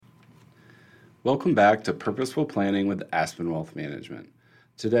Welcome back to Purposeful Planning with Aspen Wealth Management.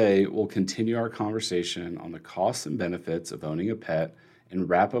 Today, we'll continue our conversation on the costs and benefits of owning a pet and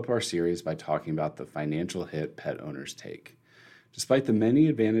wrap up our series by talking about the financial hit pet owners take. Despite the many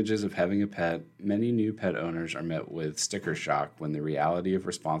advantages of having a pet, many new pet owners are met with sticker shock when the reality of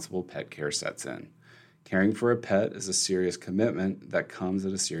responsible pet care sets in. Caring for a pet is a serious commitment that comes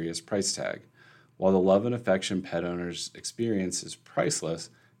at a serious price tag. While the love and affection pet owners experience is priceless,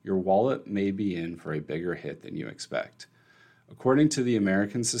 your wallet may be in for a bigger hit than you expect. According to the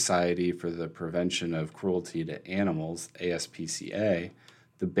American Society for the Prevention of Cruelty to Animals, ASPCA,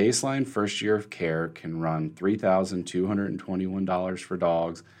 the baseline first year of care can run $3,221 for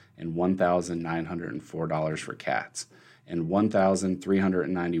dogs and $1,904 for cats, and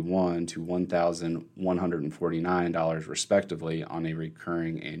 $1,391 to $1,149 respectively on a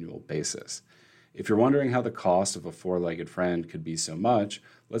recurring annual basis. If you're wondering how the cost of a four-legged friend could be so much,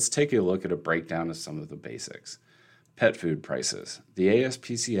 let's take a look at a breakdown of some of the basics. Pet food prices. The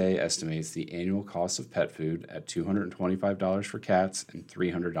ASPCA estimates the annual cost of pet food at $225 for cats and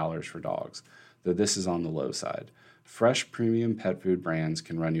 $300 for dogs, though this is on the low side. Fresh premium pet food brands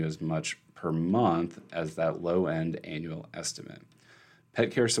can run you as much per month as that low-end annual estimate. Pet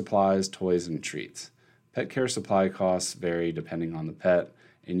care supplies, toys, and treats. Pet care supply costs vary depending on the pet,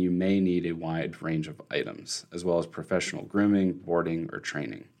 and you may need a wide range of items, as well as professional grooming, boarding, or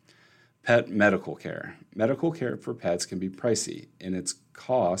training. Pet medical care. Medical care for pets can be pricey, and its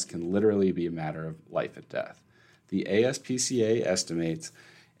cost can literally be a matter of life and death. The ASPCA estimates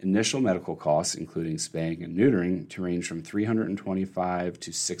initial medical costs, including spaying and neutering, to range from $325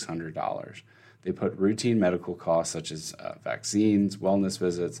 to $600. They put routine medical costs such as vaccines, wellness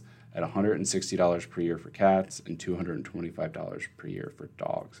visits, at $160 per year for cats and $225 per year for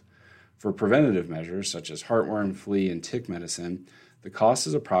dogs. For preventative measures such as heartworm, flea, and tick medicine, the cost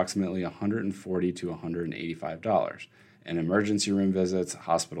is approximately $140 to $185, and emergency room visits,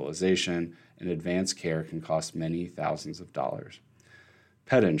 hospitalization, and advanced care can cost many thousands of dollars.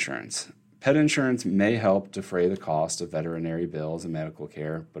 Pet insurance. Pet insurance may help defray the cost of veterinary bills and medical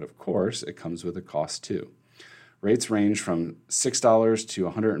care, but of course, it comes with a cost too. Rates range from $6 to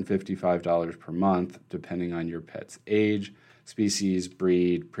 $155 per month, depending on your pet's age, species,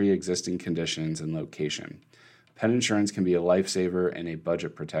 breed, pre-existing conditions, and location. Pet insurance can be a lifesaver and a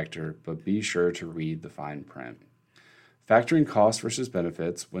budget protector, but be sure to read the fine print. Factoring costs versus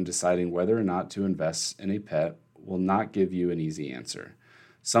benefits when deciding whether or not to invest in a pet will not give you an easy answer.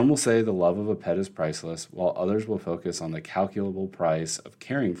 Some will say the love of a pet is priceless, while others will focus on the calculable price of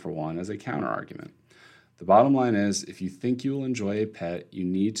caring for one as a counterargument. The bottom line is, if you think you will enjoy a pet, you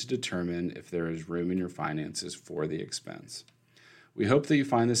need to determine if there is room in your finances for the expense. We hope that you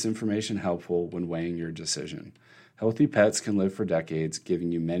find this information helpful when weighing your decision. Healthy pets can live for decades,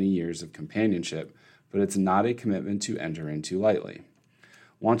 giving you many years of companionship, but it's not a commitment to enter into lightly.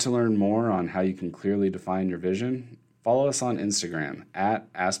 Want to learn more on how you can clearly define your vision? Follow us on Instagram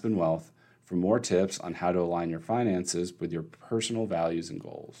 @AspenWealth for more tips on how to align your finances with your personal values and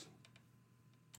goals.